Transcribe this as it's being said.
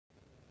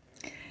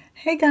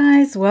Hey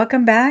guys,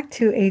 welcome back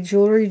to a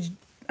jewelry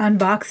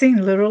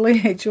unboxing,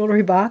 literally a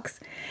jewelry box.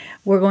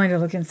 We're going to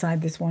look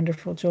inside this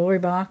wonderful jewelry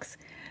box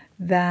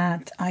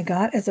that I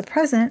got as a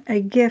present, a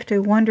gift,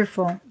 a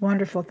wonderful,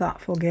 wonderful,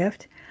 thoughtful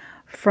gift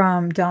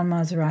from Dawn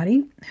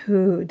Maserati,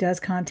 who does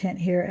content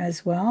here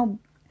as well.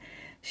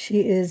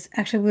 She is,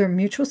 actually we're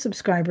mutual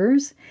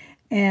subscribers,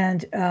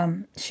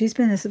 and she's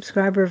been a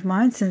subscriber of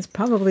mine since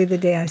probably the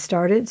day I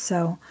started,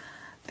 so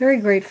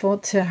very grateful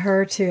to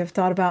her to have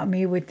thought about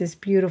me with this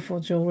beautiful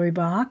jewelry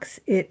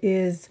box. It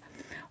is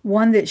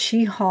one that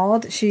she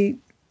hauled. She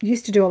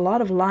used to do a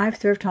lot of live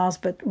thrift hauls,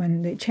 but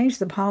when they changed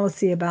the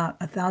policy about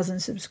 1,000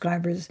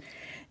 subscribers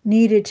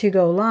needed to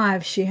go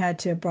live, she had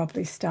to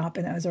abruptly stop.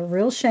 And that was a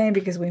real shame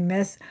because we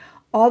miss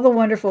all the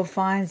wonderful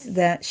finds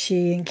that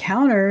she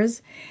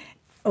encounters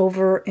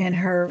over in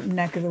her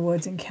neck of the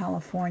woods in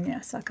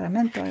California,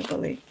 Sacramento, I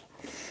believe.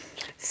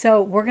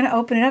 So we're going to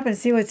open it up and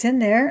see what's in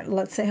there.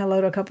 Let's say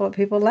hello to a couple of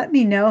people. Let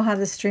me know how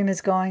the stream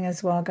is going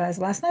as well, guys.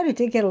 Last night it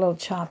did get a little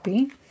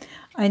choppy.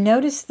 I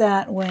noticed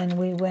that when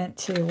we went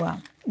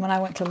to, when I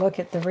went to look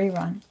at the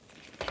rerun,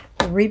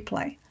 the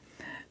replay.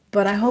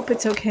 But I hope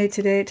it's okay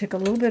today. It took a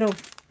little bit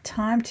of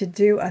time to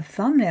do a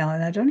thumbnail,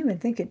 and I don't even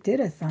think it did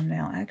a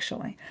thumbnail,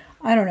 actually.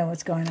 I don't know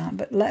what's going on,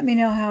 but let me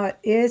know how it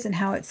is and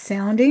how it's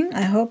sounding.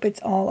 I hope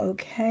it's all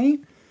okay.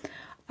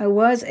 I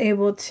was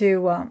able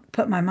to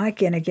put my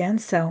mic in again,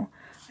 so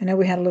I know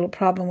we had a little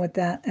problem with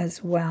that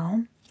as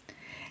well.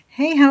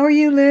 Hey, how are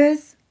you,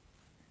 Liz?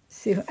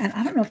 See, and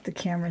I don't know if the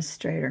camera's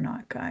straight or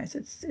not, guys.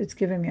 It's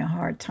giving me a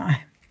hard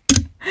time.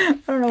 I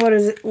don't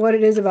know what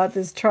it is about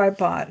this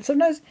tripod.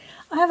 Sometimes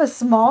I have a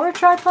smaller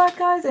tripod,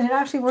 guys, and it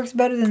actually works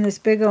better than this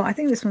big one. I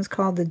think this one's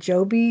called the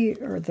Joby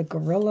or the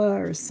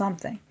Gorilla or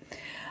something.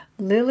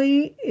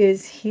 Lily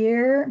is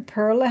here.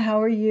 Perla,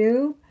 how are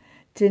you?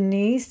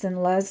 Denise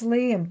and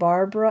Leslie and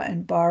Barbara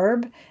and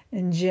Barb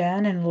and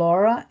Jen and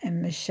Laura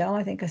and Michelle.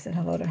 I think I said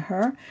hello to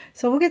her.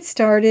 So we'll get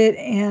started,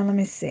 and let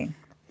me see.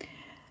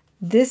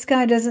 This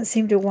guy doesn't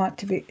seem to want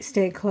to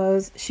stay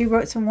closed. She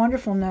wrote some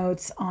wonderful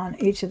notes on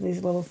each of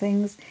these little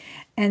things.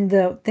 And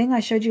the thing I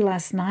showed you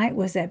last night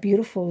was that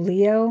beautiful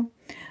Leo.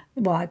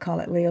 Well, I call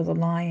it Leo the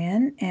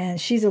lion.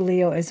 And she's a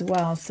Leo as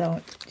well,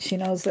 so she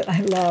knows that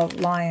I love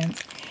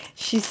lions.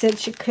 She said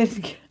she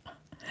couldn't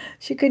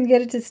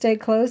get it to stay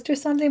closed or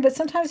something, but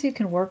sometimes you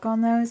can work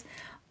on those.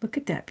 Look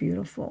at that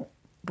beautiful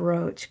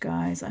brooch,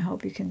 guys. I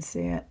hope you can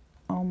see it.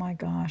 Oh my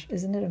gosh,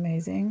 isn't it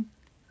amazing?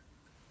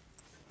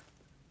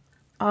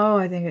 Oh,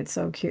 I think it's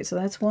so cute. So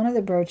that's one of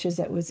the brooches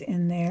that was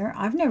in there.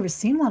 I've never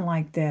seen one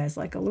like this,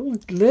 like a little,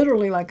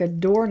 literally like a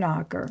door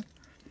knocker.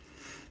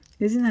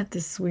 Isn't that the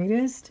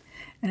sweetest?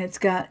 And it's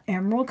got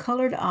emerald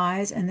colored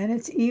eyes, and then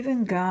it's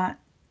even got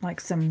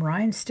like some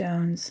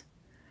rhinestones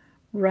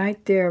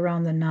right there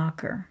around the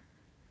knocker.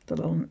 The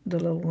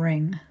little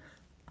ring.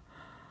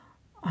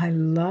 I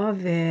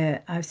love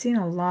it. I've seen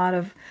a lot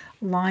of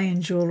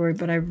lion jewelry,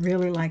 but I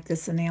really like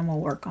this enamel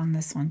work on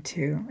this one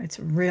too. It's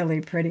really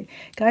pretty.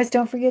 Guys,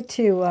 don't forget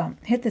to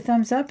hit the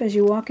thumbs up as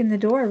you walk in the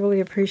door. I really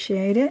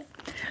appreciate it.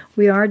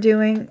 We are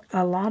doing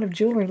a lot of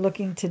jewelry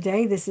looking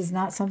today. This is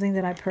not something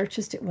that I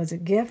purchased. It was a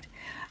gift.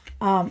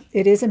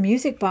 It is a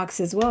music box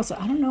as well, so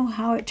I don't know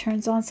how it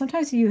turns on.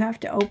 Sometimes you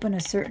have to open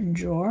a certain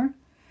drawer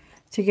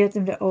to get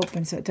them to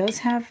open. So it does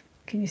have...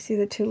 Can you see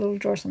the two little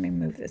drawers? Let me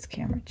move this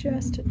camera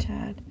just a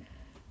tad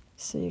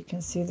so you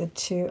can see the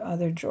two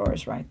other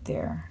drawers right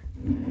there.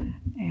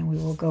 And we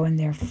will go in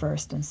there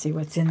first and see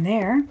what's in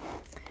there.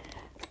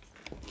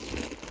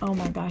 Oh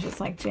my gosh, it's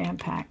like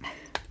jam-packed.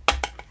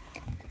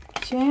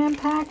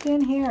 Jam-packed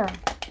in here.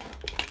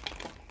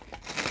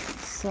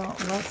 So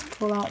let's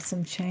pull out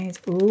some chains.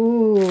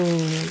 Ooh,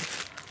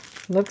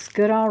 looks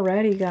good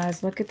already,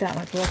 guys. Look at that,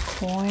 like a little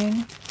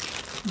coin.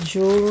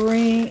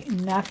 Jewelry,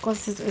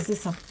 necklaces. Is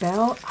this a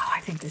belt? Oh, I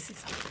think this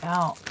is a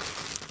belt.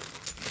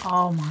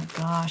 Oh my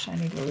gosh, I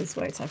need to lose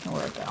weight so I can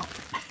wear a belt.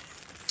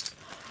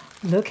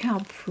 Look how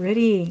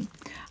pretty.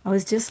 I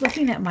was just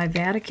looking at my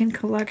Vatican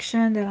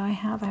collection that I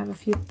have. I have a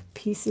few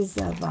pieces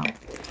of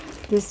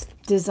this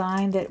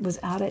design that was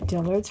out at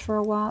Dillard's for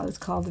a while. It was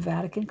called the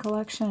Vatican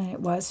collection, and it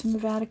was from the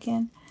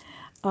Vatican.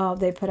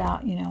 They put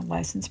out, you know,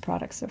 licensed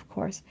products, of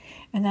course.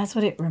 And that's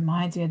what it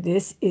reminds me of.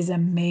 This is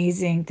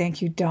amazing. Thank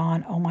you,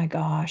 Dawn. Oh, my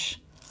gosh.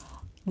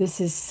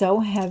 This is so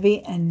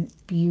heavy and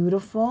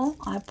beautiful.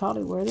 I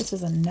probably wear this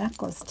as a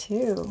necklace,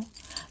 too.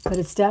 But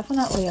it's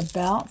definitely a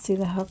belt. See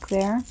the hook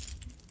there?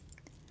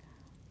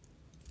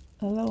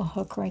 A little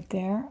hook right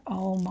there.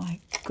 Oh,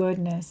 my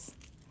goodness.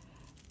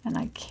 And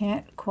I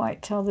can't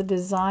quite tell the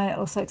design. It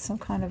looks like some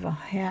kind of a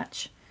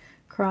hatch,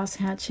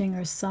 cross-hatching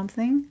or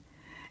something.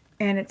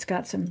 And it's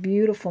got some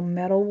beautiful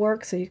metal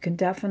work, so you can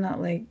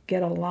definitely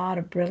get a lot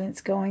of brilliance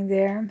going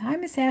there. Hi,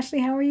 Miss Ashley.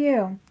 How are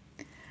you?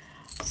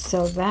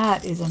 So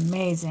that is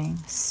amazing.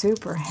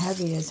 Super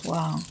heavy as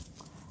well.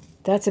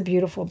 That's a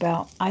beautiful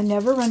belt. I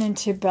never run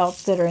into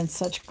belts that are in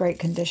such great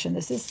condition.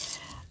 This is,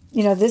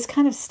 you know, this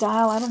kind of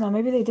style. I don't know.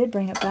 Maybe they did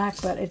bring it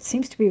back, but it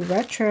seems to be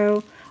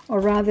retro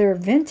or rather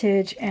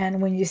vintage.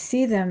 And when you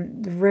see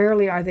them,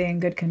 rarely are they in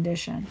good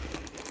condition.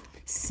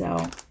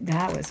 So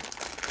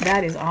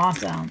that is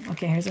awesome.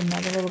 Okay, here's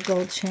another little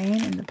gold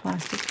chain in the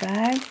plastic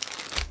bag.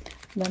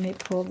 Let me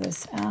pull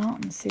this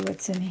out and see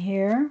what's in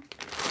here.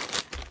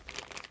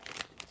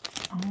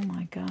 Oh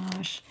my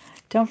gosh.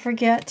 Don't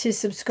forget to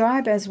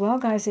subscribe as well,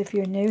 guys, if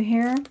you're new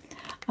here.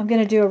 I'm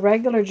going to do a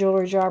regular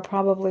jewelry jar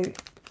probably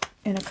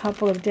in a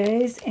couple of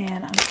days,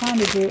 and I'm trying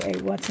to do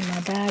a what's in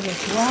my bag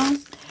as well,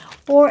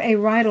 or a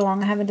ride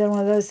along. I haven't done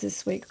one of those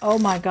this week. Oh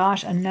my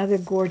gosh, another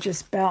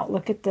gorgeous belt.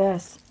 Look at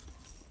this.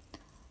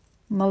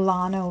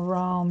 Milano,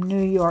 Rome,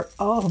 New York.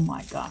 Oh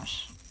my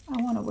gosh. I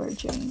want to wear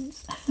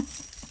jeans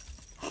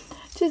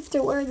just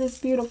to wear this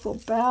beautiful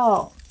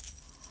belt.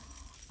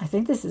 I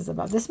think this is a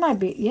belt. This might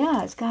be,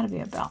 yeah, it's got to be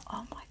a belt.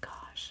 Oh my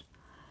gosh.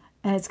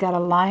 And it's got a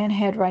lion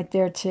head right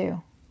there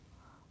too.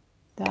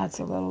 That's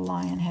a little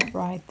lion head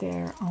right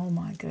there. Oh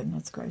my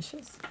goodness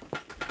gracious.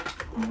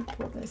 Let me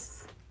pull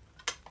this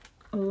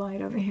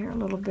light over here a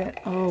little bit.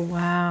 Oh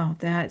wow,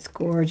 that's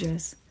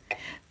gorgeous.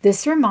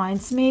 This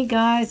reminds me,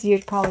 guys, you're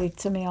probably,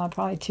 to me, I'm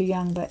probably too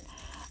young, but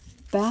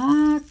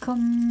back,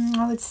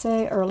 I would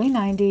say early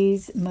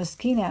 90s,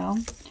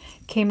 Moschino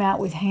came out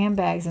with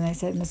handbags, and they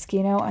said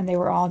Moschino, and they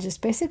were all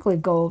just basically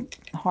gold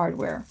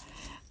hardware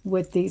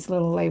with these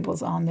little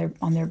labels on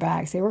their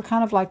bags. They were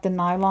kind of like the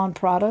nylon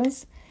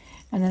Prados,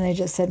 and then they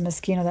just said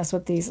Moschino. That's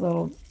what these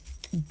little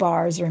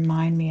bars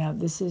remind me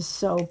of. This is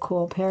so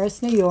cool.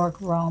 Paris, New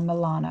York, Rome,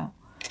 Milano.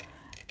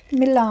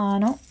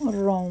 Milano,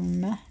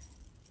 Rome,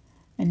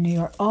 and New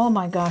York. Oh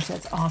my gosh,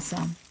 that's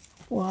awesome.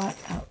 What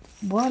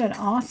an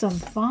awesome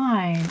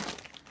find.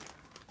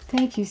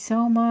 Thank you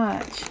so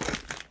much.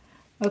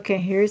 Okay,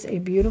 here's a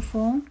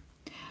beautiful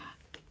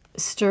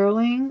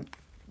sterling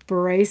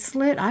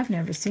bracelet. I've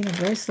never seen a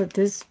bracelet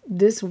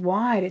this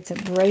wide. It's a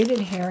braided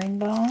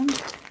herringbone.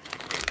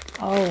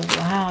 Oh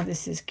wow,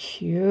 this is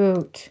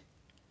cute.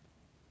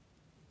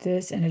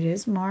 This, and it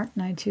is marked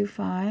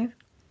 925.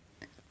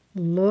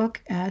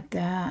 Look at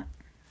that.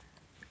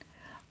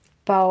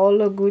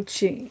 Paolo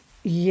Gucci.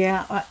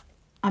 Yeah,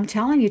 I'm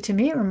telling you, to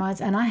me it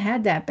reminds, and I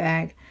had that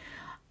bag.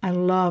 I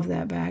love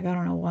that bag. I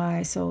don't know why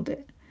I sold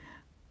it.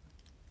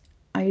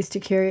 I used to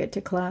carry it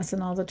to class,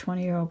 and all the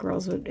 20-year-old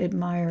girls would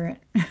admire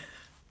it.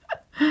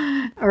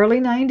 Early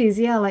 90s,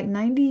 yeah, like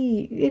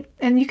 90.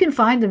 And you can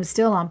find them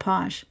still on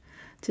Posh.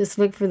 Just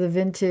look for the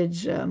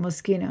vintage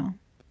Moschino.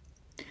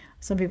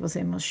 Some people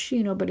say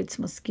Moschino, but it's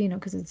Moschino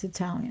because it's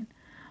Italian.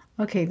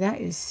 Okay, that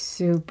is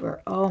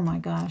super. Oh my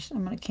gosh,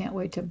 can't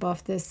wait to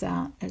buff this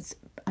out. It's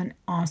an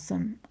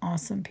awesome,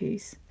 awesome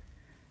piece.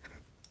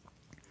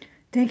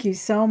 Thank you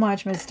so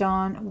much, Miss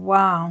Dawn.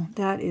 Wow,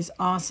 that is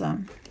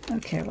awesome.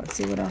 Okay, let's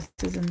see what else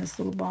is in this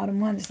little bottom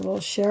one. This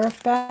little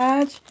sheriff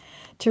badge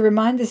to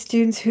remind the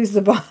students who's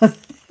the boss.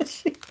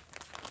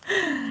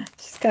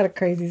 She's got a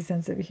crazy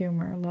sense of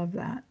humor. I love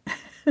that.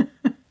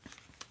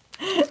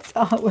 It's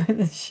all with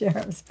the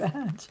sheriff's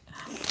badge.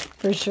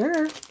 For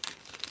sure.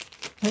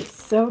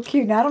 It's so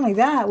cute. Not only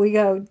that, we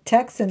go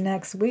Texan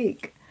next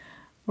week.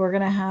 We're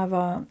going to have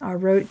our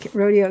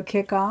rodeo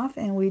kickoff,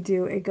 and we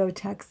do a Go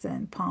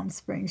Texan Palm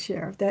Springs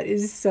Sheriff. That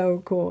is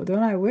so cool.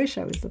 Don't I wish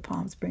I was the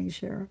Palm Springs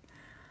Sheriff?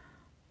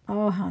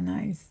 Oh, how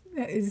nice.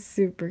 That is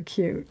super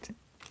cute.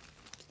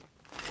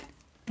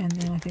 And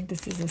then I think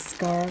this is a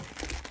scarf.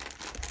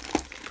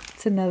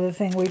 It's another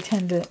thing we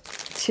tend to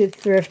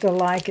thrift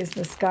alike is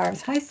the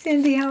scarves. Hi,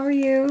 Cindy. How are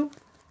you?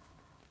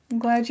 I'm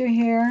glad you're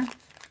here.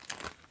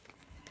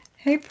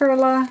 Hey,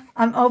 Perla.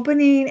 I'm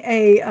opening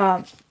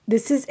a...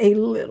 this is a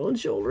little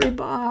jewelry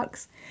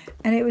box,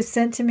 and it was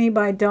sent to me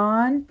by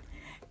Dawn.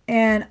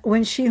 And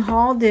when she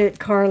hauled it,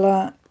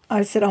 Carla,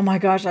 I said, oh my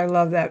gosh, I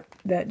love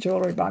that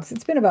jewelry box.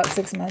 It's been about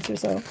 6 months or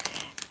so,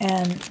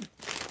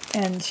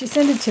 and she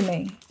sent it to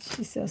me.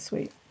 She's so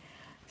sweet.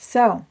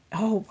 So,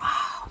 oh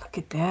wow, look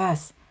at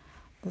this.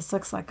 This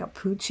looks like a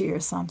Poochie or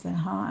something,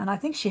 huh? And I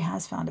think she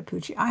has found a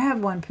Poochie. I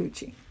have one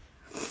Poochie.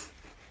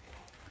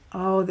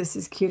 Oh, this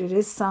is cute. It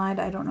is signed.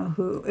 I don't know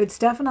who. It's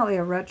definitely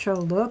a retro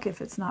look if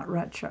it's not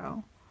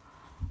retro.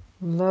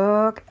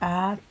 Look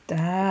at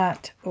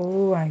that.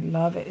 Oh, I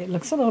love it. It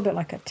looks a little bit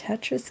like a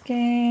Tetris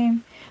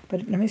game.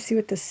 But let me see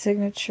what the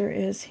signature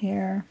is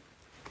here.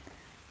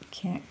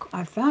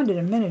 I found it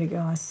a minute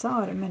ago. I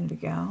saw it a minute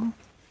ago.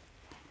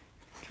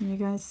 Can you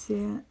guys see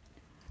it?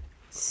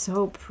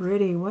 So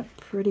pretty. What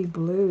pretty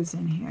blues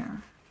in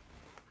here.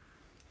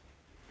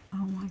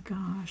 Oh my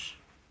gosh.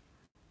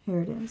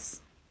 Here it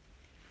is.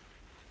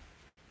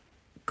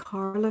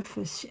 Carla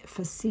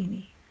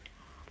Fassini.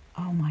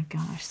 Oh my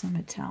gosh, some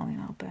Italian,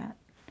 I'll bet.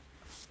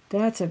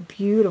 That's a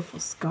beautiful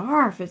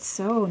scarf. It's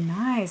so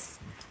nice.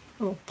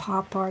 Little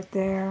pop art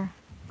there.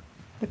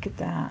 Look at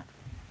that.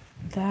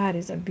 That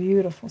is a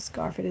beautiful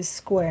scarf. It is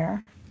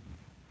square.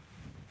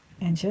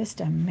 And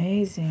just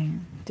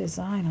amazing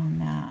design on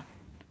that.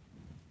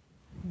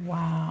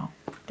 Wow,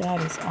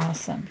 that is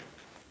awesome.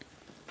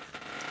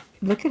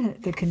 Look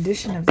at the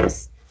condition of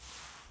this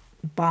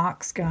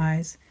box,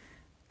 guys.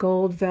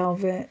 Gold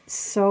velvet,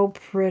 so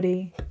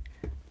pretty.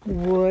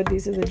 Wood,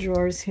 these are the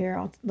drawers here.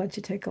 I'll let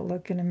you take a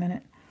look in a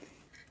minute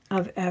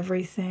of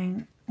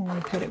everything when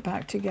we put it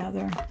back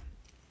together.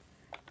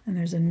 And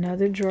there's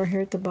another drawer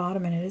here at the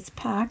bottom, and it is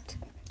packed.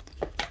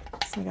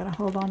 So I got to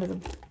hold on to the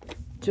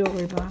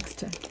jewelry box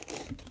to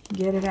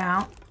get it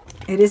out.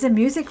 It is a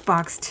music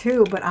box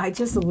too, but I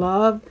just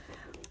love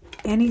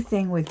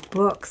anything with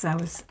books. I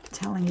was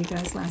telling you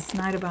guys last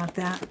night about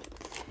that.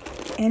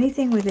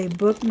 Anything with a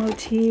book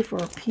motif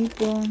or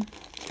people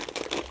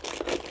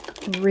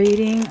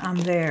reading, I'm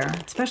there.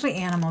 Especially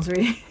animals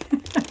reading.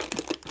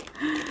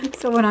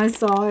 So when I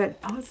saw it,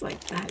 I was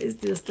like, that is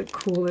just the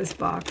coolest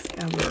box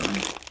ever.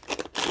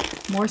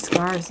 More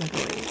scarves, I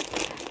believe.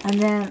 And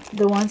then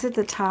the ones at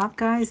the top,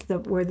 guys,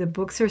 where the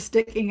books are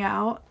sticking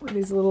out, with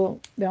these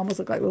little, they almost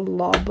look like little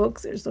law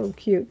books. They're so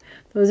cute.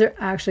 Those are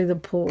actually the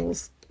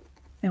pulls.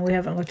 And we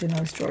haven't looked in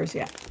those drawers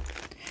yet.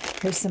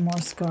 Here's some more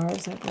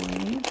scarves, I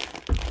believe.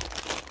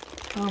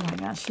 Oh my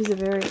gosh, she's a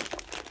very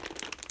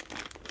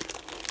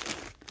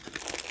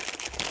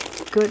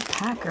good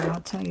packer,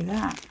 I'll tell you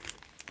that.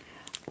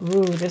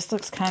 Ooh, this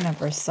looks kind of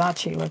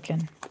Versace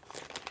looking.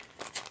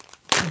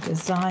 The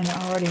design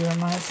already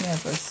reminds me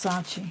of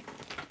Versace.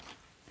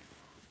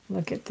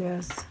 Look at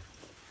this.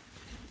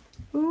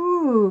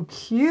 Ooh,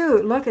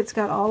 cute. Look, it's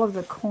got all of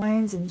the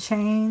coins and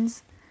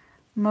chains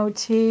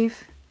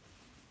motif.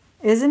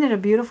 Isn't it a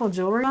beautiful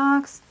jewelry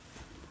box?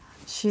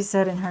 She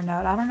said in her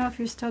note, I don't know if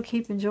you're still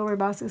keeping jewelry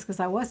boxes, because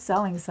I was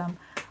selling some.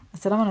 I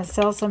said, I'm going to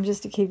sell some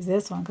just to keep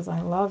this one because I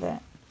love it.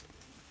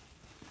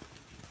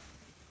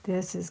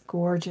 This is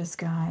gorgeous,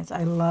 guys.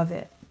 I love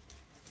it.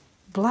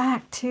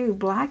 Black, too.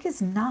 Black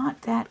is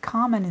not that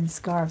common in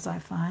scarves, I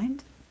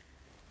find.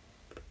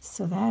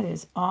 So that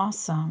is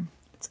awesome.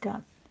 It's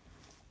got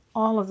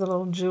all of the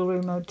little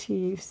jewelry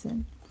motifs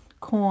and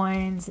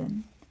coins.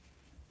 And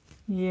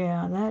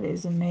yeah, that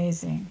is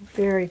amazing.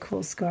 Very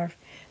cool scarf.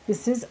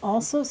 This is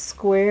also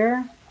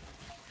square.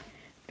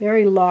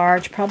 Very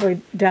large.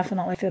 Probably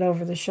definitely fit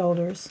over the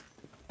shoulders.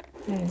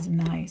 That is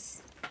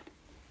nice.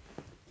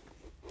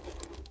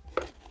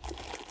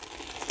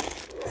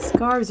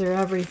 Scarves are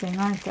everything,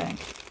 aren't they?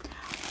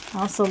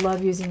 I also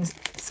love using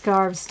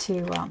scarves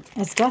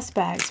as dust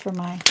bags for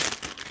my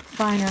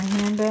finer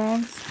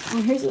handbags.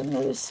 Oh, here's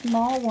another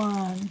small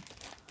one.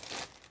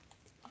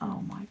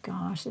 Oh my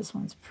gosh, this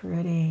one's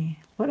pretty.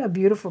 What a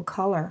beautiful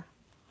color.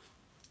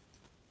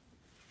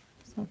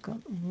 It's like a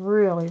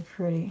really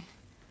pretty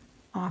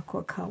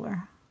aqua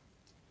color.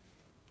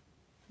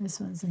 This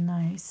one's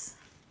nice.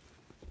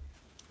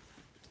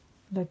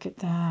 Look at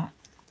that.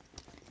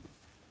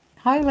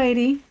 Hi,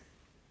 lady.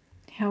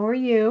 How are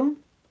you?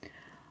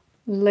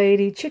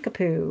 Lady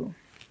Chickapoo.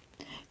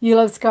 You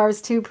love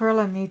scarves too,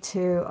 Perla? Me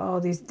too. Oh,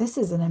 this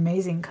is an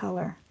amazing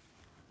color.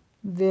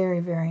 Very,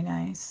 very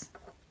nice.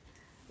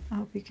 I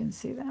hope you can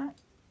see that.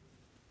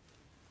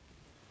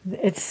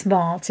 It's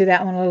small too.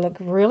 That one will look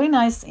really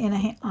nice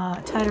in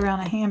tied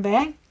around a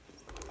handbag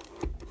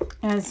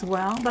as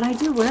well. But I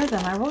do wear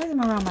them. I wear them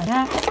around my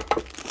neck.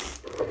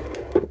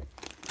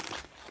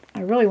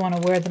 I really want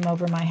to wear them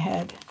over my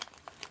head,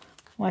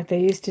 like they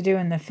used to do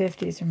in the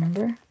 50s,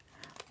 remember?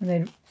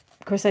 Of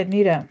course, I'd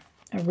need a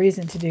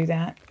reason to do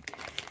that.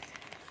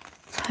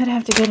 I'd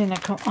have to get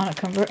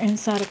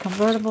inside a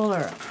convertible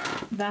or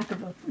back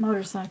of a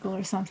motorcycle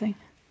or something.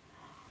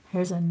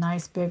 Here's a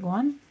nice big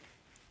one.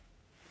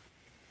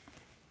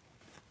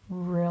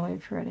 Really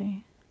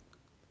pretty.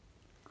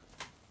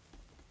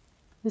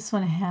 This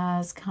one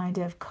has kind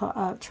of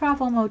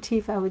travel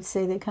motif, I would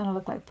say. They kind of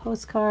look like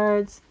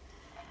postcards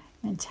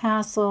and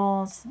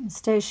tassels and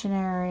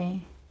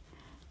stationery.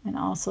 And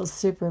also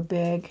super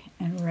big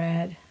and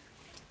red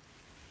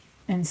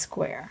and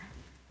square.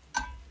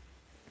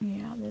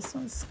 Yeah, this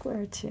one's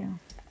square too.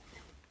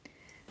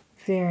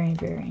 Very,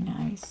 very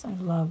nice. I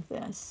love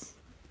this.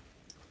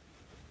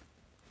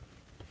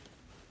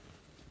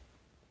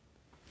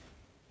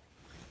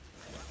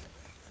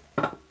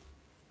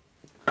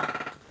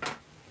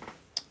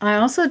 I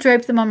also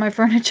drape them on my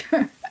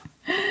furniture.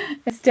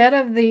 Instead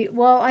of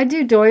I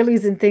do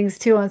doilies and things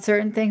too on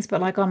certain things,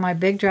 but like on my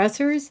big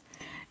dressers,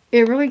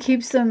 it really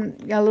keeps them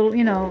a little,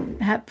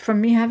 from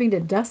me having to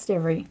dust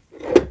every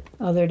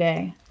other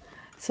day.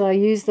 So I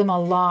use them a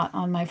lot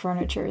on my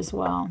furniture as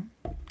well.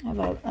 I have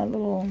a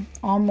little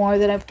armoire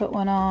that I put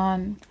one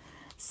on.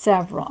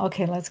 Several.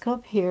 Okay, let's go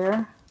up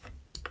here.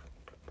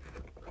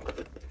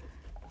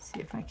 See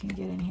if I can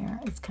get in here.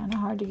 It's kind of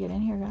hard to get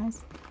in here,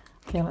 guys.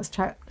 Okay, let's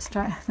try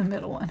the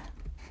middle one.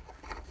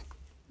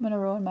 I'm going to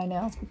ruin my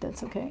nails, but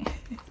that's okay.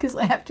 Because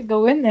I have to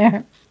go in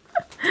there.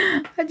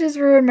 I just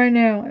ruined my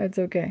nail. It's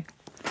okay.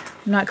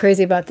 I'm not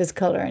crazy about this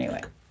color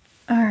anyway.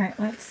 All right,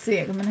 let's see.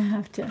 I'm going to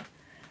have to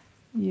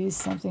use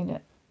something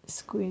to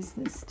squeeze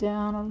this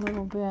down a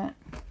little bit.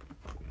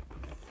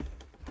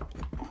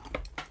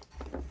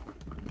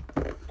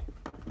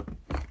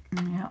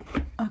 Yeah.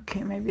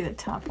 Okay, maybe the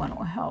top one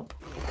will help.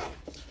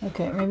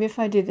 Okay, maybe if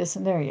I do this,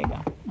 and there you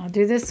go. I'll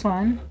do this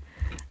one,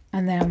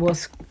 and then we'll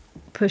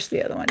push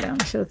the other one down.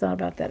 I should have thought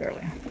about that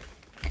earlier.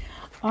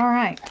 All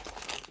right.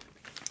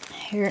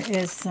 Here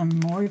is some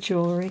more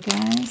jewelry,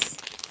 guys,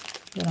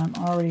 that I'm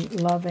already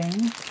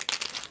loving.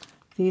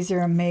 These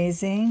are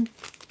amazing.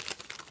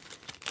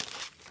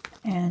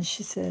 And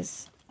she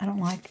says, I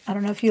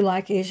don't know if you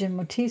like Asian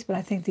motifs, but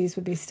I think these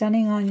would be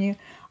stunning on you.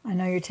 I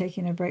know you're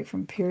taking a break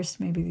from pierced.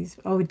 Maybe these,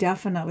 oh,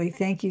 definitely.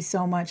 Thank you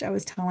so much. I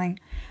was telling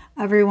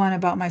everyone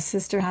about my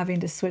sister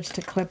having to switch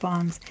to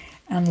clip-ons,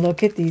 and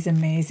look at these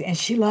amazing. And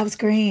she loves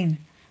green.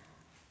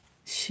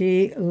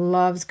 She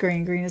loves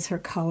green. Green is her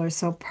color.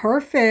 So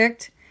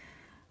perfect.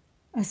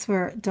 I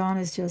swear, Dawn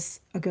is just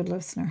a good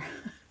listener.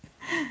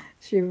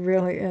 She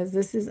really is.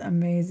 This is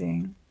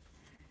amazing.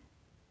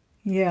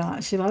 Yeah,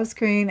 she loves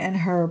green, and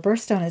her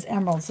birthstone is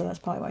emerald, so that's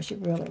probably why she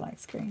really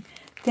likes green.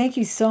 Thank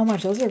you so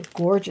much. Those are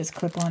gorgeous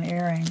clip-on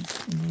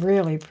earrings.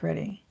 Really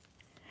pretty.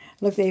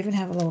 Look, they even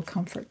have a little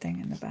comfort thing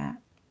in the back.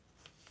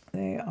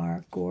 They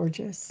are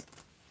gorgeous.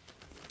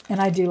 And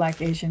I do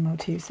like Asian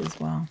motifs as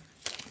well.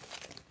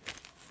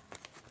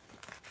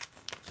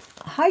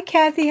 Hi,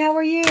 Kathy. How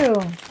are you?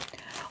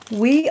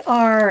 We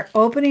are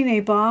opening a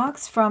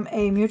box from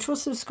a mutual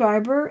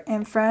subscriber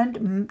and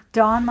friend,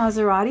 Dawn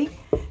Maserati.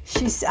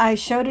 I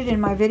showed it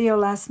in my video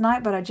last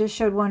night, but I just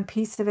showed one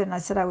piece of it, and I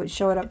said I would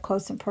show it up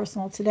close and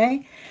personal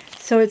today.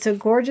 So it's a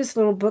gorgeous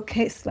little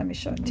bookcase. Let me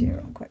show it to you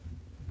real quick.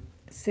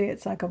 See,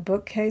 it's like a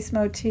bookcase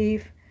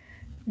motif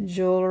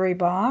jewelry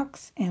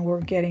box, and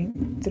we're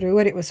getting through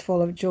it. It was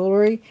full of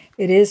jewelry.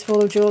 It is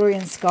full of jewelry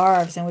and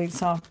scarves, and we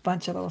saw a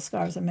bunch of little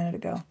scarves a minute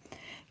ago.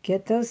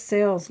 Get those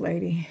sales,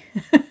 lady.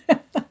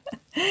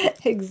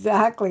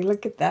 Exactly.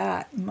 Look at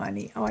that.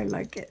 Money. Oh, I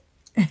like it.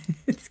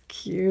 It's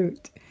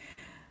cute.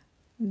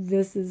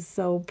 This is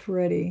so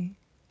pretty.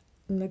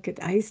 Look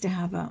at, I used to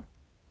have a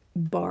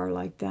bar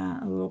like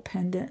that, a little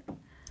pendant,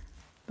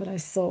 but I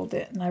sold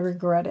it, and I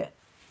regret it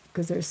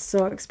because they're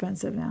so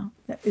expensive now.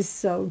 That is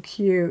so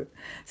cute.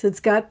 So it's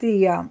got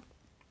the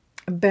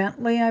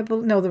Bentley, I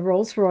believe, no, the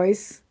Rolls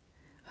Royce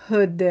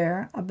hood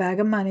there, a bag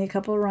of money, a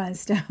couple of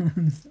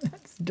rhinestones.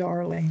 That's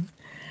darling.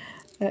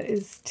 That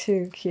is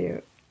too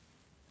cute.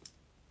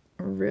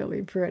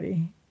 Really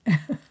pretty.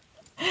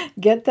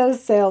 Get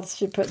those sales,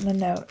 she put in the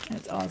note.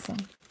 That's awesome.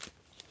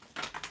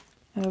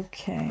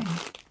 Okay.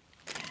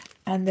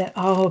 And then,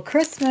 oh,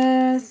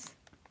 Christmas.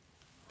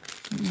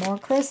 More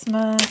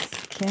Christmas.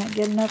 Can't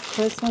get enough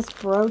Christmas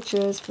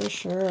brooches for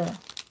sure.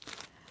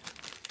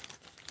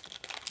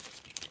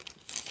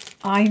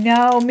 I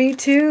know, me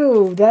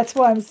too. That's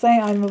why I'm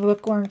saying I'm a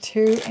bookworm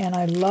too, and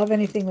I love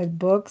anything with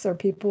books or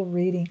people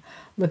reading.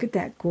 Look at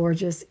that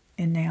gorgeous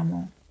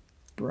enamel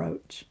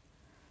brooch.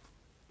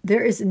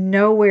 There is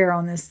no wear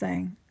on this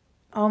thing.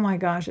 Oh my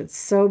gosh, it's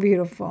so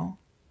beautiful.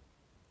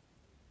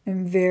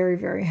 And very,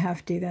 very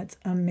hefty. That's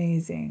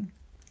amazing.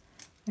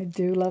 I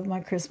do love my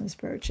Christmas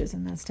brooches,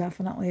 and that's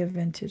definitely a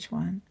vintage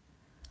one.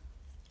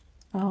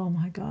 Oh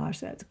my gosh,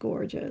 that's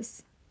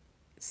gorgeous.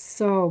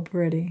 So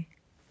pretty.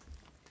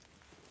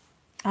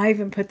 I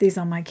even put these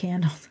on my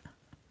candles.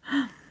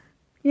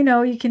 You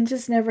know, you can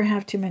just never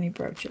have too many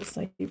brooches.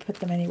 Like, you put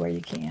them anywhere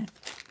you can.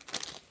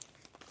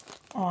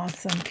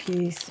 Awesome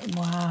piece.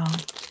 Wow.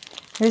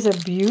 Here's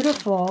a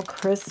beautiful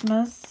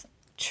Christmas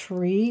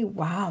tree.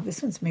 Wow,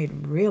 this one's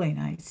made really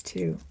nice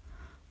too.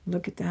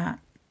 Look at that.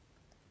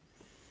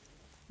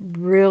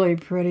 Really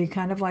pretty,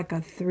 kind of like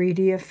a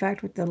 3D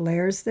effect with the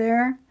layers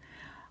there.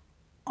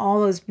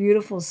 All those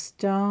beautiful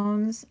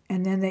stones,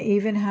 and then they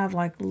even have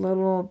like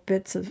little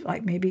bits of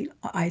like maybe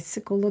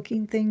icicle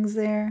looking things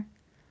there.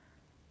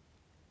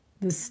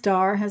 The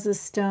star has a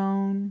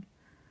stone,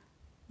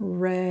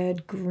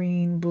 red,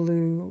 green,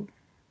 blue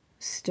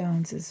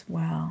stones as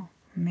well.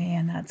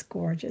 Man, that's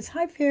gorgeous.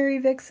 Hi, Fairy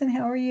Vixen.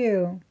 How are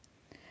you?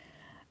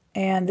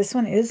 And this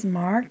one is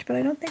marked, but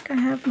I don't think I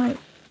have my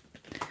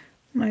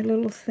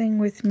little thing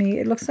with me.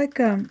 It looks like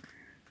oh,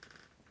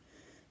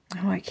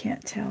 I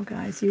can't tell,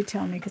 guys. You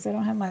tell me, because I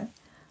don't have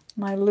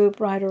my loop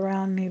right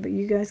around me, but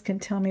you guys can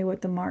tell me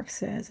what the mark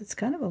says. It's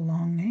kind of a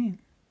long name.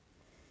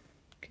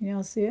 Can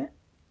y'all see it?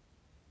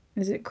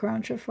 Is it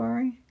Crown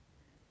Trafari?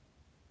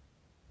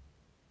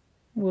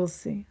 We'll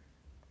see.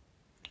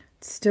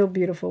 It's still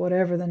beautiful,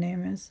 whatever the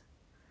name is.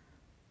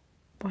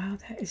 Wow,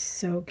 that is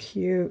so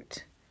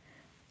cute.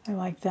 I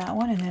like that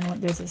one. And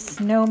then there's a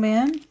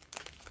snowman.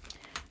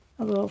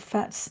 A little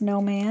fat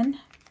snowman.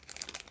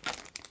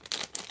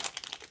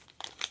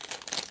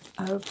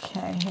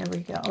 Okay, here we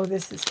go. Oh,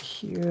 this is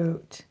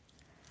cute.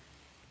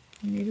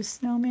 You need a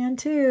snowman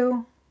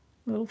too.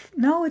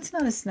 No, it's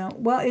not a snow.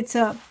 Well, it's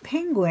a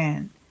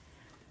penguin.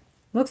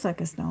 Looks like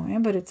a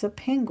snowman, but it's a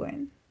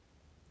penguin.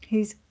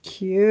 He's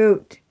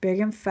cute, big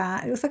and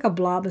fat. It looks like a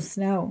blob of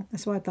snow.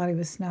 That's why I thought he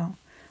was snow.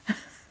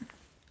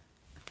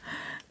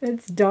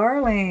 It's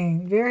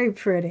darling. Very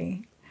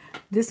pretty.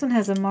 This one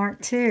has a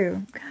mark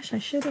too. Gosh, I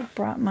should have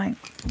brought my...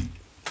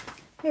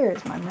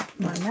 Here's my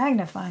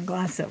magnifying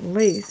glass at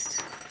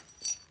least.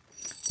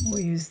 We'll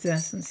use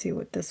this and see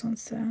what this one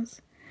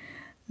says.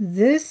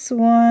 This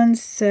one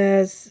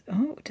says...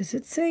 Oh, does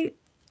it say...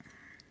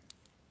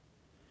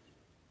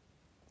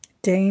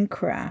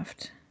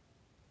 Danecraft.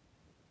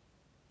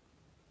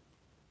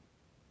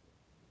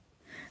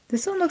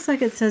 This one looks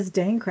like it says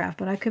Danecraft,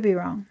 but I could be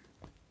wrong.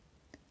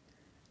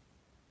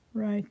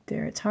 Right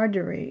there. It's hard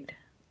to read.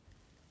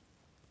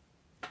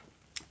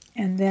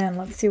 And then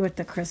let's see what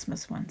the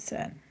Christmas one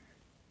said.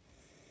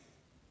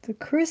 The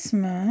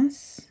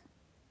Christmas.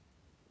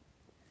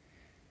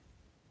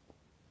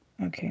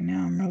 Okay,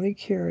 now I'm really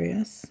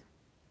curious.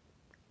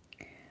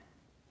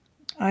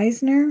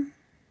 Eisner.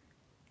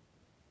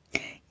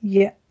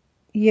 Yeah,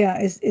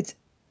 it's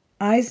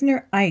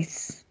Eisner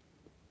Ice.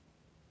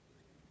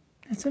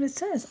 That's what it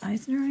says,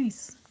 Eisner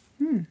Ice.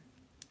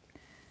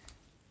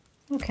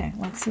 Okay,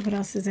 let's see what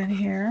else is in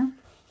here.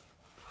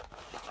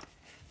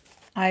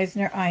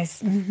 Eisner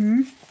Ice.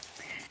 And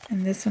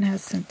this one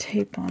has some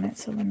tape on it,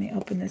 so let me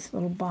open this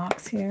little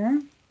box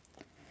here.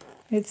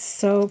 It's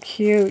so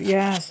cute.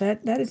 Yes,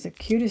 that is the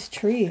cutest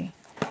tree.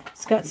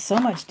 It's got so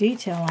much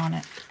detail on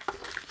it.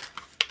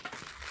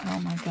 Oh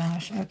my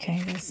gosh.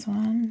 Okay, this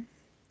one.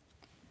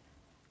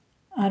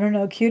 I don't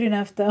know, cute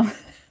enough though.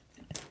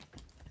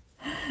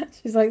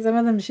 She's like, some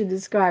of them she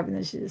described, and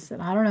then she just said,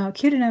 I don't know,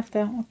 cute enough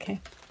though. Okay.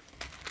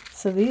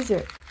 So these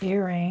are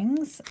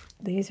earrings.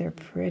 These are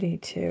pretty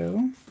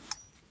too.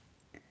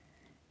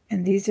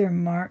 And these are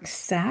Mark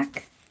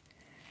Sack,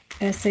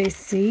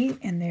 SAC,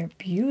 and they're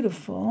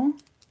beautiful.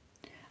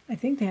 I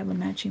think they have a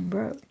matching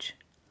brooch.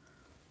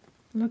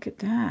 Look at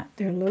that.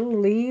 They're little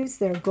leaves.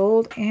 They're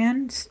gold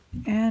and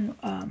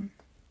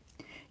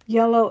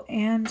yellow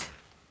and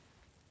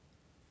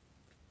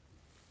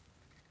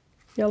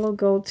yellow,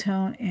 gold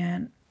tone,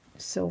 and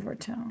silver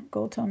tone.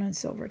 Gold tone and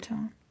silver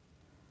tone.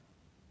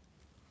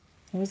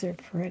 Those are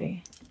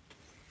pretty.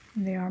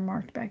 And they are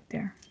marked back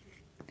there.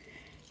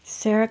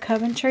 Sarah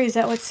Coventry, is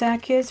that what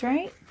SAC is,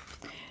 right?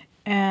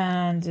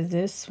 And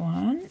this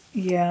one,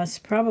 yes,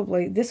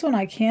 probably. This one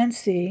I can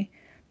see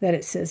that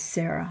it says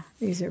Sarah.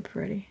 These are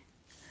pretty.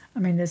 I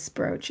mean, this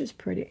brooch is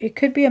pretty. It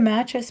could be a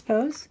match, I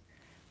suppose.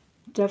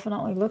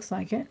 Definitely looks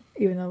like it,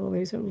 even though the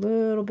leaves are a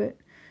little bit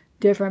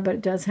different, but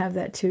it does have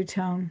that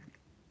two-tone.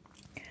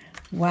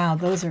 Wow,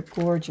 those are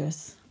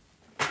gorgeous.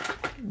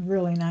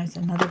 Really nice.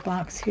 Another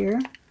box here.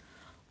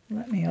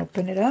 Let me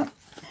open it up.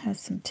 It has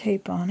some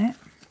tape on it.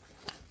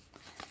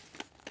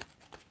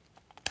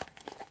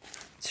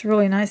 It's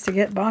really nice to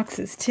get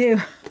boxes too.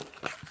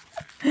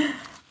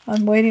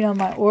 I'm waiting on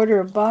my order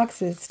of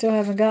boxes. Still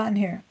haven't gotten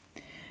here.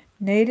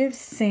 Native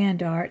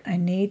sand art. I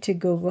need to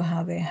Google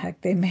how the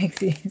heck they make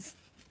these.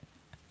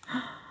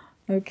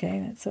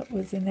 Okay, that's what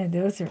was in there.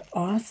 Those are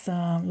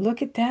awesome.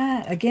 Look at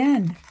that.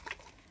 Again,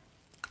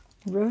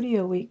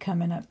 rodeo week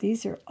coming up.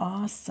 These are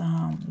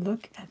awesome.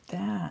 Look at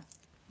that.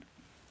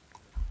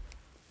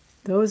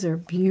 Those are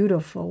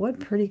beautiful. What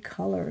pretty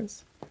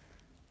colors.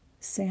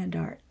 Sand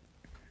art.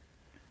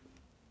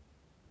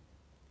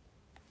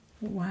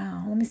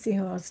 Wow. Let me see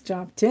who else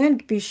dropped in.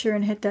 Be sure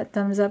and hit that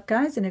thumbs up,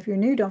 guys. And if you're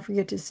new, don't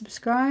forget to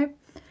subscribe.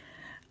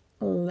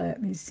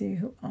 Let me see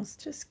who else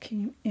just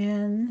came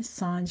in.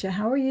 Sanja.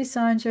 How are you,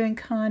 Sanja and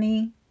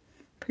Connie?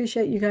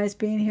 Appreciate you guys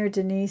being here.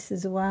 Denise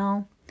as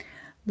well.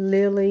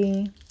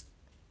 Lily.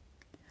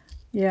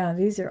 Yeah,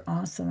 these are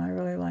awesome. I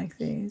really like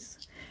these.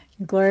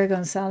 Gloria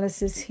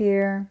Gonzalez is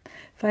here.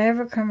 If I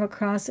ever come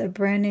across a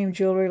brand name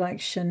jewelry like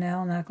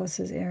Chanel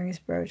necklaces, earrings,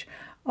 brooch.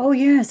 Oh,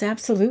 yes,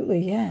 absolutely.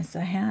 Yes,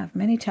 I have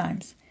many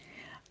times.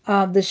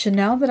 The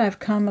Chanel that I've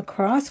come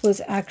across was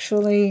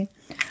actually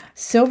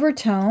silver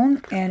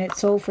tone, and it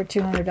sold for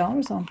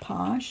 $200 on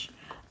Posh.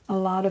 A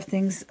lot of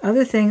things,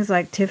 other things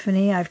like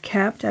Tiffany, I've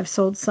kept. I've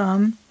sold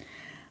some.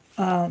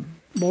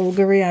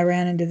 Bulgari, I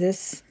ran into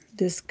this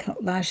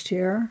last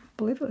year. I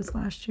believe it was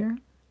last year.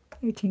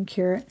 18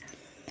 karat.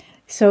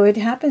 So it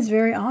happens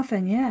very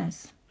often,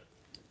 yes.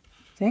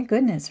 Thank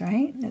goodness,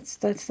 right?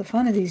 That's the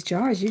fun of these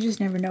jars. You just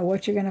never know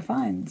what you're going to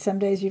find. Some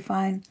days you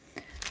find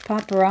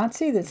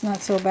paparazzi that's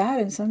not so bad,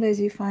 and some days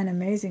you find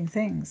amazing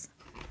things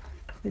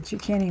that you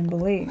can't even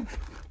believe.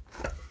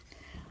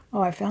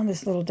 Oh, I found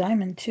this little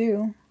diamond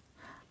too.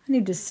 I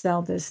need to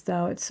sell this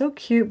though. It's so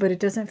cute, but it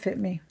doesn't fit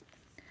me.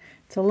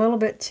 It's a little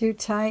bit too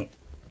tight,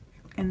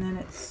 and then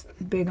it's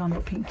big on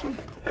the pinky.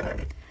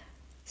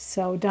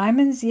 So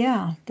diamonds,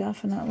 yeah,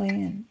 definitely,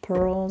 and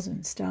pearls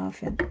and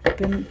stuff, and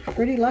been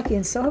pretty lucky.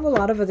 And so have a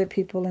lot of other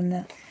people in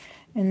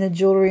the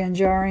jewelry and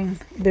jarring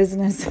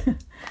business.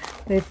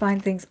 They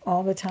find things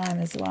all the time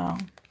as well.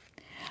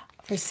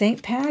 For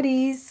St.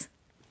 Patty's,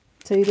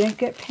 so you didn't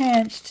get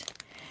pinched.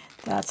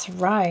 That's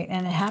right.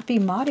 And a happy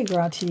Mardi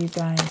Gras to you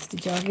guys.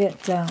 Did y'all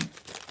get a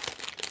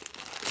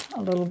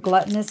little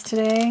gluttonous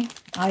today?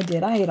 I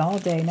did. I ate all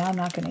day. Now I'm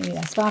not going to eat.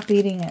 I stopped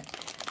eating at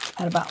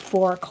about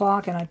 4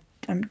 o'clock, and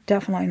I'm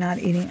definitely not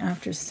eating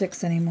after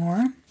 6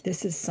 anymore.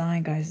 This is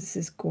Sign, guys. This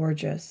is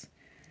gorgeous.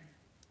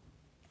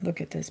 Look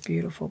at this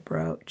beautiful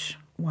brooch.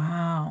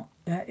 Wow.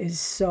 That is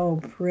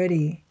so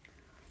pretty.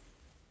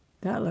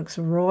 That looks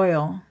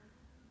royal.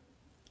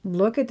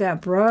 Look at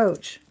that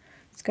brooch.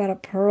 It's got a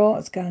pearl.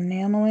 It's got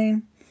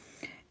enameling.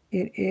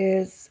 It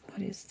is,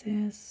 what is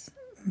this?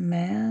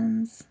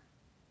 Mans.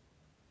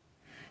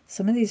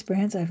 Some of these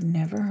brands I've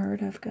never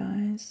heard of,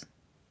 guys.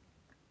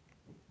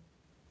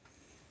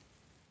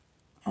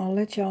 I'll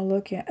let y'all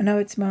look at. No,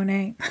 it's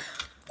Monet.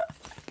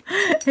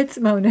 It's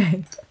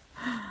Monet.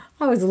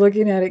 I was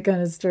looking at it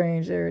kind of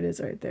strange. There it is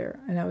right there.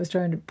 And I was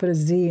trying to put a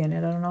Z in it.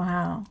 I don't know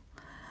how.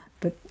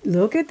 But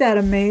look at that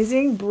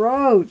amazing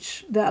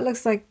brooch. That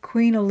looks like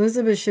Queen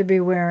Elizabeth should be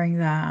wearing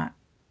that.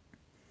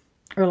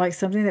 Or like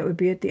something that would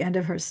be at the end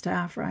of her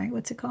staff, right?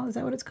 What's it called? Is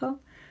that what it's called?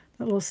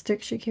 The little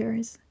stick she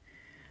carries.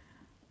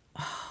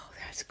 Oh,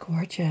 that's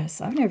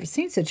gorgeous. I've never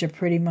seen such a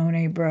pretty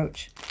Monet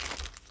brooch.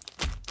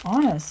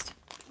 Honest.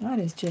 That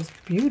is just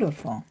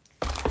beautiful.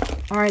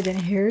 All right, then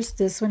here's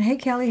this one. Hey,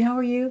 Kelly, how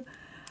are you?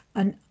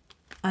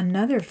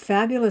 Another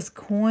fabulous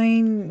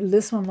coin.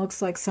 This one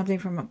looks like something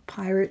from a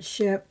pirate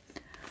ship.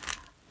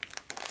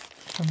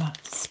 From a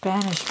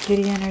Spanish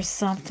Gideon or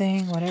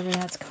something. Whatever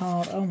that's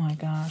called. Oh, my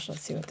gosh.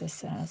 Let's see what this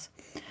says.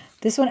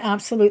 This one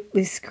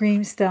absolutely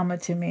screams Thelma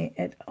to me.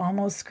 It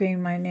almost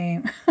screamed my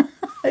name.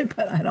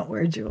 But I don't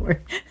wear jewelry.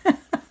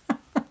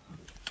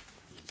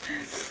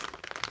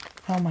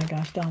 Oh my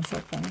gosh, Dawn's so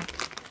funny.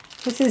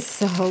 This is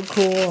so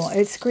cool.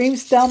 It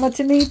screams Thelma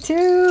to me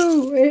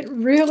too. It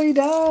really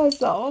does.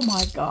 Oh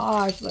my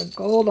gosh, the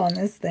gold on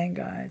this thing,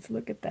 guys.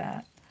 Look at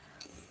that.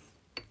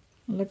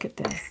 Look at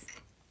this.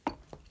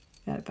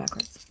 Got it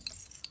backwards.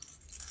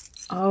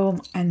 Oh,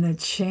 and the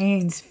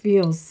chains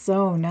feel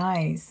so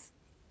nice.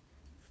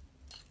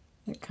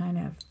 They're kind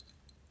of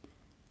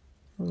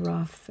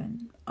rough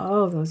and,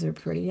 oh, those are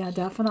pretty. Yeah,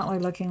 definitely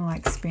looking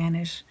like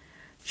Spanish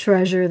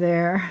treasure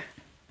there.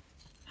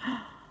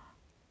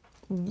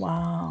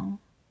 Wow.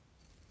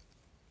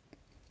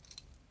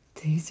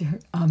 These are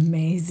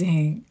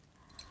amazing.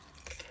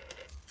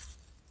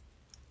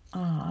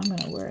 Oh, I'm going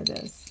to wear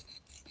this.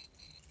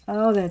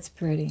 Oh, that's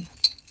pretty.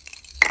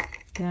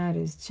 That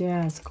is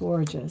just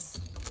gorgeous.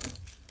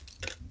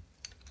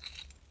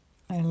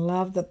 I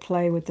love the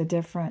play with the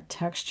different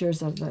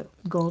textures of the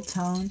gold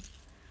tone.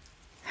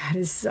 That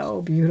is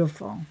so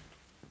beautiful.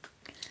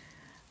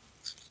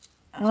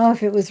 Oh,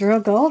 if it was real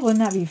gold, wouldn't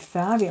that be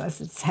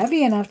fabulous? It's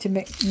heavy enough to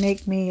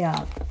make me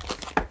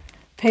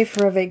pay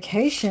for a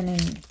vacation in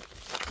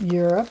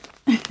Europe.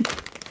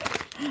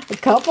 A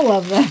couple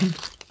of them.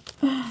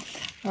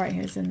 All right,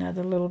 here's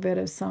another little bit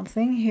of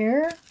something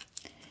here.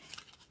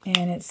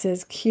 And it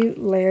says, cute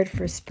layered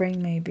for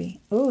spring,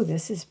 maybe. Oh,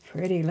 this is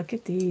pretty. Look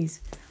at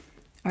these.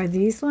 Are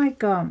these like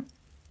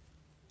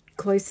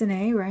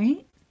cloisonné,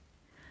 right?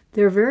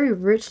 They're very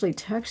richly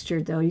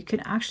textured, though. You can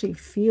actually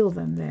feel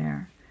them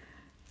there.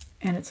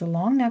 And it's a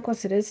long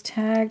necklace. It is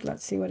tagged.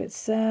 Let's see what it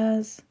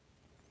says.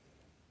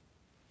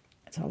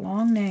 It's a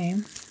long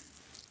name.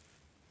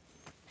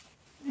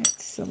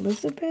 It's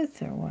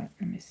Elizabeth or what?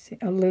 Let me see.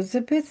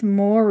 Elizabeth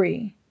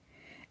Morey.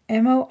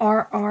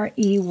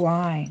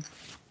 M-O-R-R-E-Y.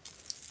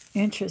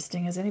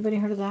 Interesting. Has anybody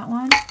heard of that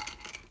one?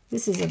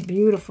 This is a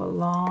beautiful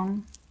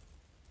long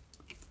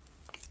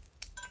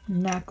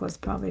necklace,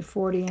 probably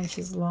 40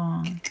 inches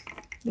long.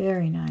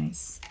 Very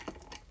nice.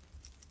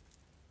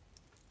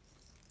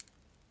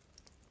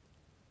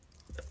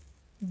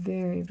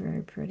 Very,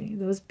 very pretty.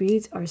 Those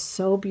beads are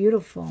so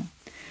beautiful.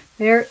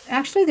 They're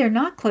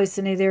not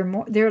cloisonné.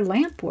 They're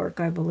lamp work,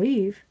 I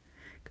believe,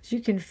 because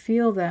you can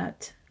feel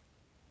that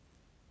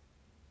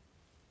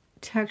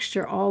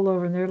texture all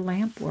over. They're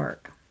lamp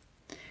work.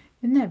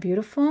 Isn't that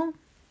beautiful?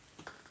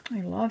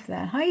 I love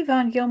that. Hi,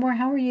 Yvonne Gilmore.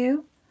 How are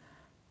you?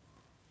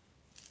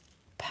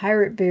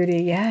 Pirate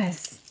booty.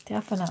 Yes,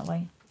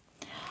 definitely.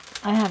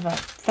 I have a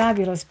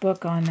fabulous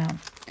book on, I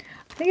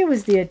think it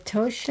was the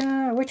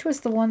Atosha, which was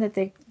the one that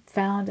they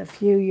found a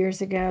few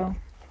years ago,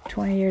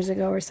 20 years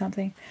ago or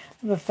something.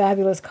 I have a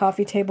fabulous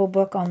coffee table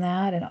book on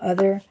that and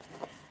other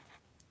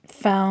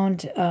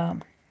found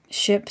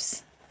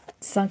ships,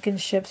 sunken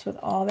ships with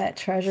all that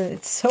treasure.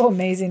 It's so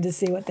amazing to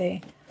see what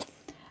they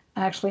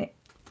actually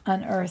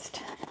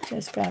unearthed.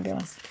 Just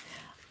fabulous.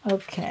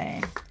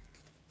 Okay.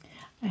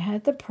 I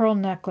had the pearl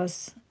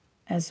necklace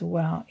as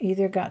well.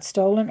 Either got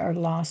stolen or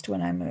lost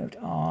when I moved.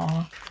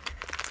 Oh,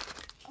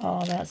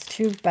 that's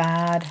too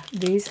bad.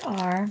 These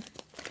are,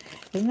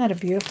 isn't that a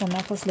beautiful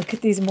necklace? Look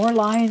at these, more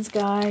lions,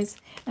 guys.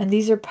 And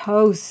these are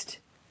post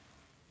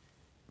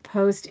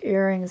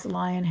earrings,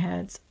 lion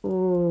heads.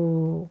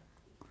 Ooh,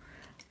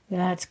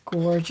 that's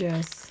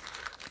gorgeous.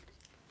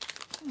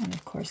 And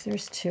of course,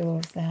 there's two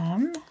of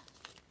them.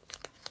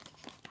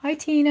 Hi,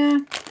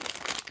 Tina.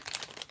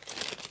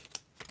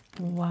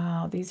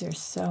 Wow, these are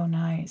so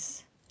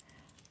nice.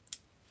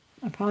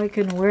 I probably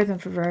couldn't wear them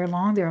for very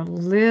long. They're a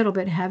little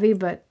bit heavy,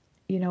 but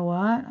you know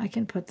what? I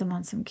can put them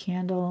on some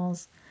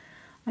candles.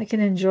 I can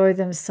enjoy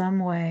them some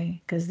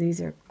way because these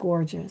are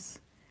gorgeous.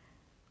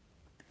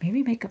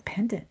 Maybe make a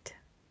pendant.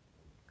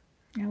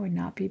 That would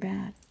not be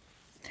bad.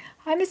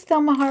 Hi, Miss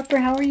Thelma Harper.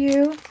 How are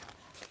you?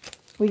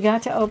 We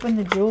got to open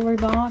the jewelry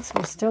box.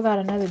 We still got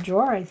another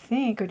drawer, I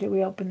think. Or did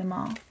we open them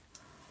all?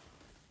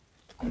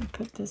 Let me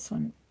put this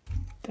one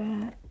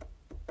back.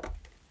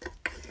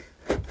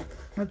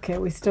 Okay,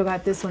 we still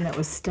got this one that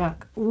was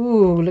stuck.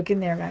 Ooh, look in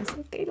there, guys.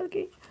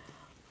 Looky.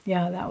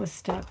 Yeah, that was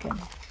stuck. And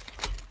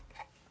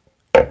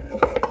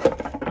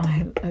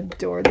I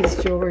adore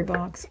this jewelry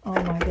box.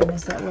 Oh my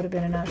goodness, that would have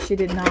been enough. She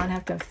did not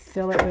have to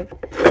fill it with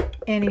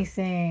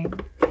anything.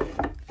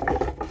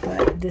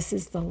 But this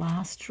is the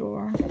last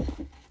drawer.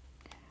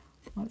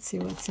 Let's see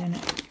what's in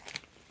it.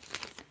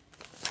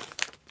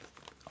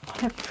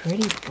 What a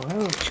pretty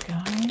brooch,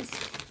 guys.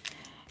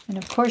 And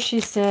of course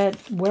she said,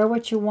 wear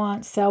what you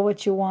want, sell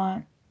what you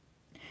want.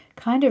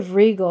 Kind of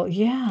regal.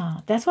 Yeah,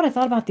 that's what I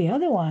thought about the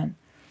other one.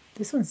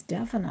 This one's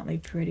definitely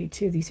pretty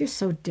too. These are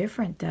so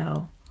different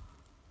though.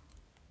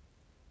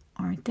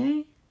 Aren't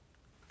they?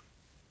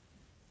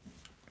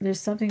 There's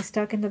something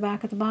stuck in the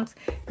back of the box.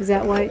 Is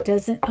that why it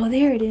doesn't? Oh,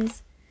 there it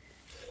is.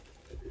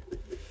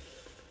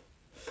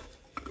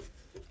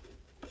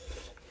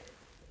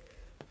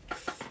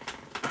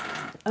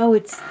 Oh,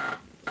 it's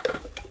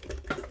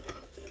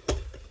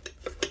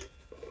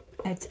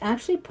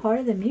actually part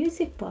of the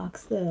music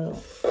box though.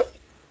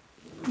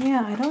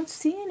 Yeah, I don't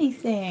see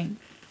anything.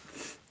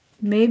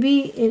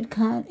 Maybe it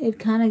kind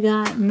of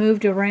got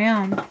moved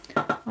around.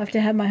 I'll have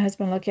to have my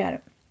husband look at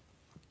it.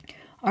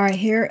 All right,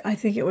 here, I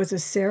think it was a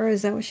Sarah.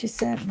 Is that what she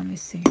said? Let me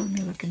see. Let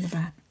me look in the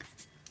back.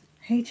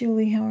 Hey,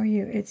 Julie, how are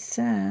you? It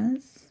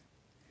says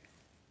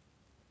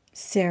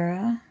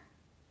Sarah.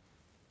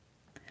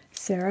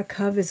 Sarah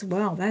Cove as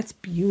well. That's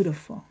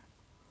beautiful.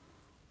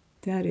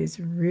 That is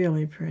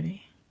really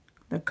pretty.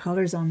 The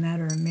colors on that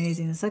are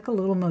amazing. It's like a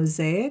little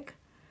mosaic.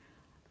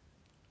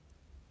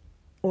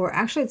 Or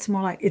actually, it's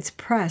more like it's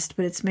pressed,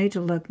 but it's made to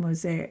look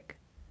mosaic.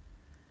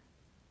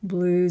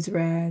 Blues,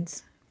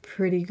 reds,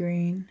 pretty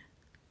green.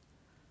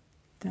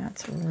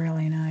 That's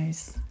really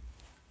nice.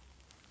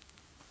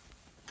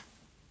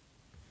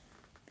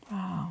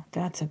 Wow,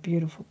 that's a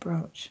beautiful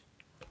brooch.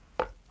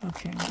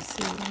 Okay, let's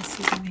see what else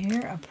is in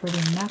here. A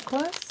pretty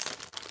necklace.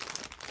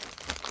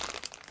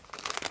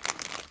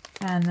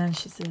 And then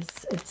she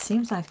says, it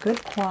seems like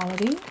good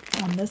quality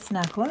on this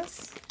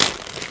necklace.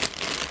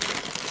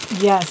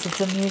 Yes, it's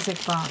a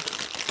music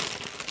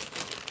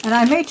box. And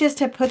I may just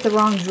have put the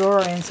wrong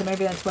drawer in, so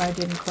maybe that's why I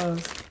didn't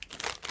close.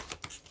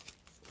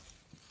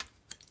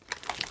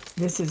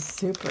 This is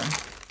super.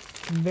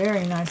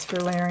 Very nice for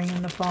layering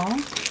in the fall.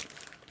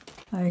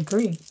 I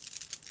agree.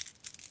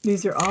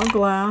 These are all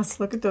glass.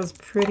 Look at those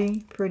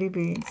pretty, pretty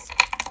beads.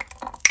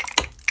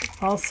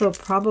 Also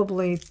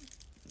probably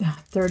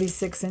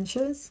 36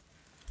 inches.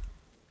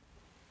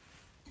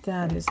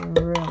 That is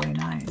really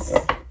nice.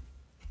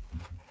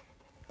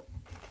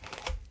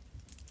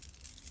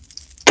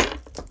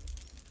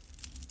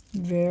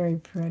 Very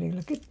pretty.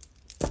 Look at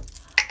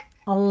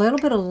a little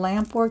bit of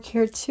lamp work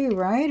here too,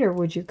 right? Or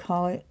would you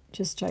call it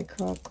just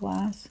acrylic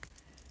glass?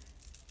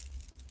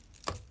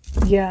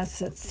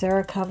 Yes, it's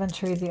Sarah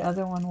Coventry. The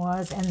other one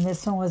was, and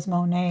this one was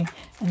Monet.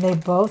 And they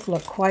both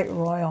look quite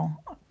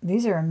royal.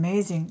 These are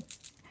amazing.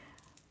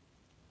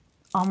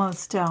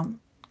 Almost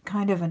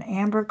kind of an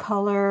amber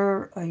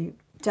color.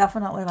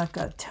 Definitely like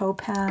a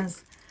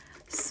topaz,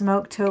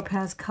 smoke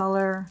topaz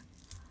color.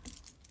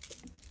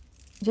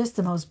 Just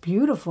the most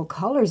beautiful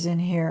colors in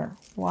here.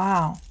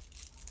 Wow.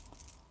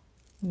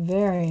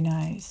 Very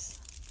nice.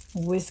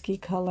 Whiskey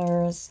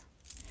colors.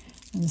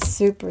 And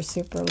super,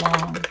 super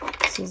long.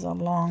 This is a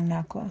long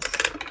necklace.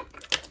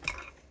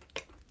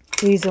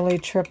 Easily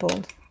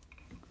tripled.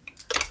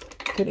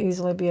 Could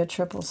easily be a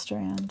triple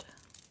strand.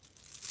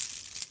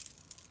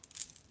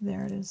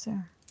 There it is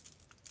there.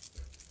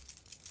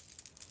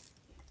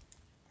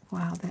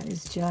 Wow, that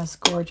is just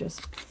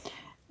gorgeous.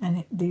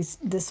 And this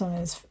one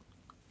is...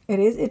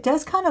 It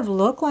does kind of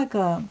look like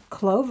a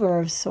clover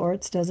of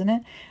sorts, doesn't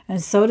it?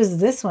 And so does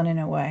this one in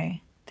a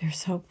way. They're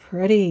so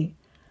pretty.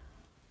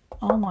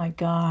 Oh my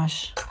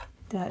gosh.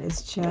 That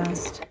is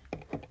just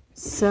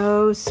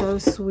so, so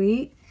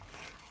sweet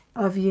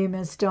of you,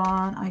 Miss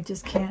Dawn. I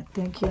just can't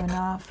thank you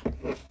enough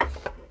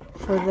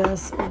for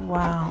this.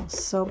 Wow,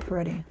 so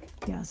pretty.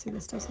 Yeah, see,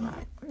 this does not.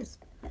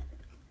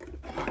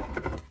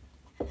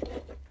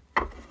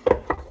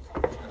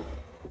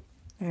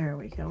 There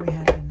we go. We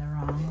had it in the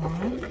wrong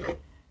one.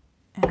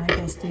 And I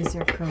guess these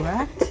are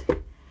correct.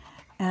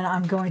 And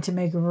I'm going to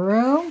make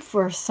room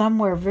for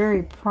somewhere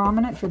very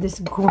prominent for this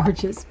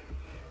gorgeous,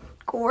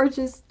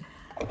 gorgeous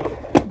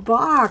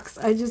box.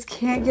 I just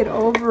can't get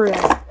over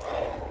it.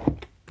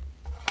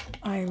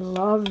 I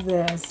love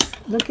this.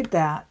 Look at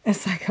that.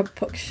 It's like a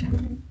bookshelf.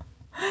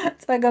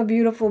 It's like a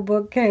beautiful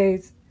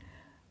bookcase.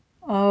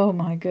 Oh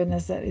my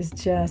goodness, that is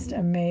just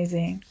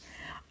amazing.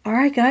 All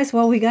right, guys.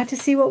 Well, we got to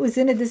see what was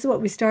in it. This is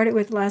what we started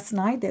with last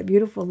night, that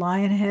beautiful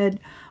lion head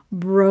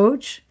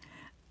brooch.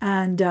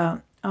 And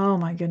oh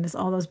my goodness,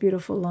 all those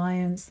beautiful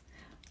lions.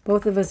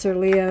 Both of us are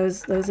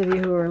Leos. Those of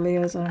you who are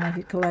Leos, I don't know if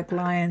you collect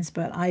lions,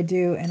 but I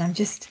do. And I'm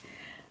just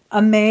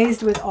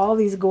amazed with all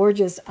these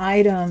gorgeous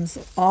items,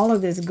 all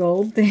of this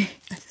gold thing.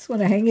 I just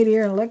want to hang it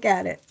here and look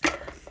at it,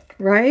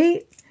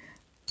 right?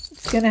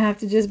 It's going to have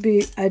to just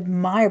be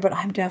admired, but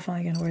I'm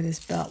definitely going to wear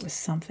this belt with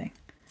something.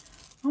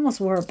 I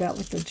almost wore a belt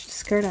with the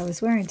skirt I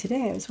was wearing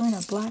today. I was wearing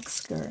a black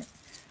skirt,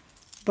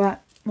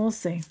 but we'll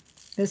see.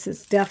 This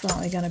is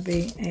definitely going to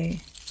be a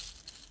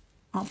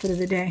outfit of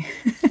the day.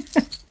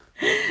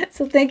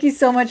 So thank you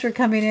so much for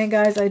coming in,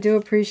 guys. I do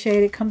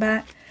appreciate it. Come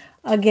back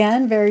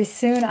again very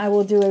soon. I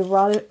will do a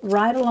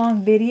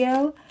ride-along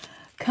video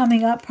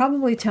coming up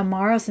probably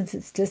tomorrow since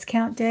it's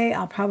discount day.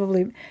 I'll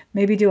probably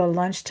maybe do a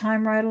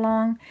lunchtime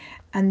ride-along.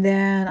 And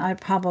then I'd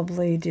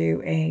probably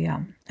do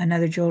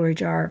another jewelry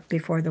jar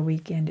before the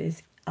weekend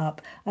is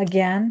up.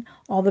 Again,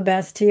 all the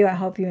best to you. I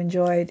hope you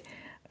enjoyed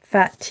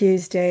Fat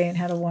Tuesday and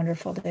had a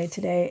wonderful day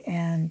today.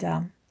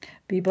 And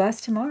be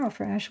blessed tomorrow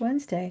for Ash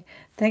Wednesday.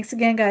 Thanks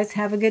again, guys.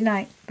 Have a good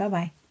night.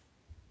 Bye-bye.